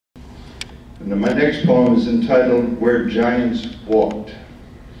And my next poem is entitled Where Giants Walked.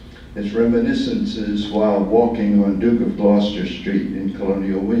 It's reminiscences while walking on Duke of Gloucester Street in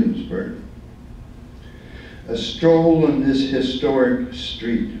colonial Williamsburg. A stroll on this historic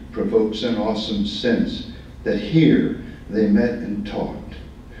street provokes an awesome sense that here they met and talked.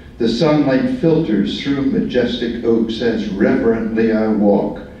 The sunlight filters through majestic oaks as reverently I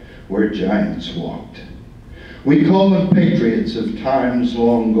walk where giants walked. We call them patriots of times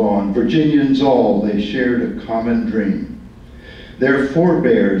long gone, Virginians all, they shared a common dream. Their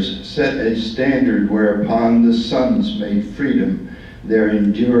forebears set a standard whereupon the sons made freedom their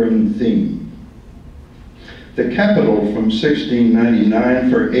enduring theme. The capital from 1699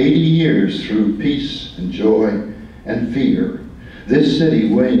 for 80 years through peace and joy and fear, this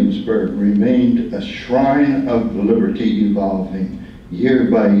city, Williamsburg, remained a shrine of liberty evolving year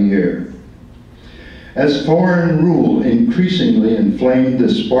by year. As foreign rule increasingly inflamed the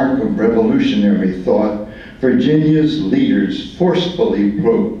spark of revolutionary thought, Virginia's leaders forcefully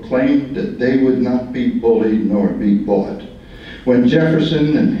proclaimed that they would not be bullied nor be bought. When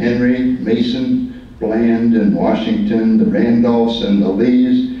Jefferson and Henry, Mason, Bland and Washington, the Randolphs and the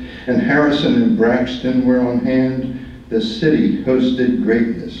Lees, and Harrison and Braxton were on hand, the city hosted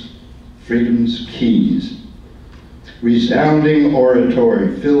greatness, freedom's keys. Resounding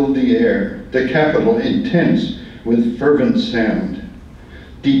oratory filled the air, the Capitol intense with fervent sound.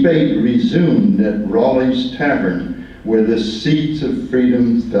 Debate resumed at Raleigh's Tavern, where the seeds of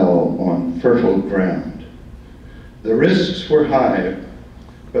freedom fell on fertile ground. The risks were high,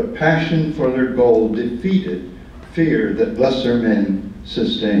 but passion for their goal defeated fear that lesser men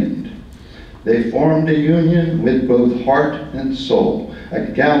sustained. They formed a union with both heart and soul, a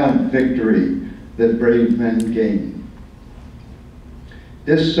gallant victory that brave men gained.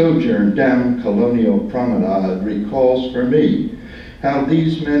 This sojourn down Colonial Promenade recalls for me how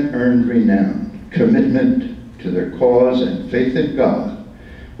these men earned renown, commitment to their cause and faith in God,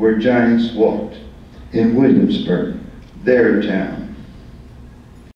 where giants walked in Williamsburg, their town.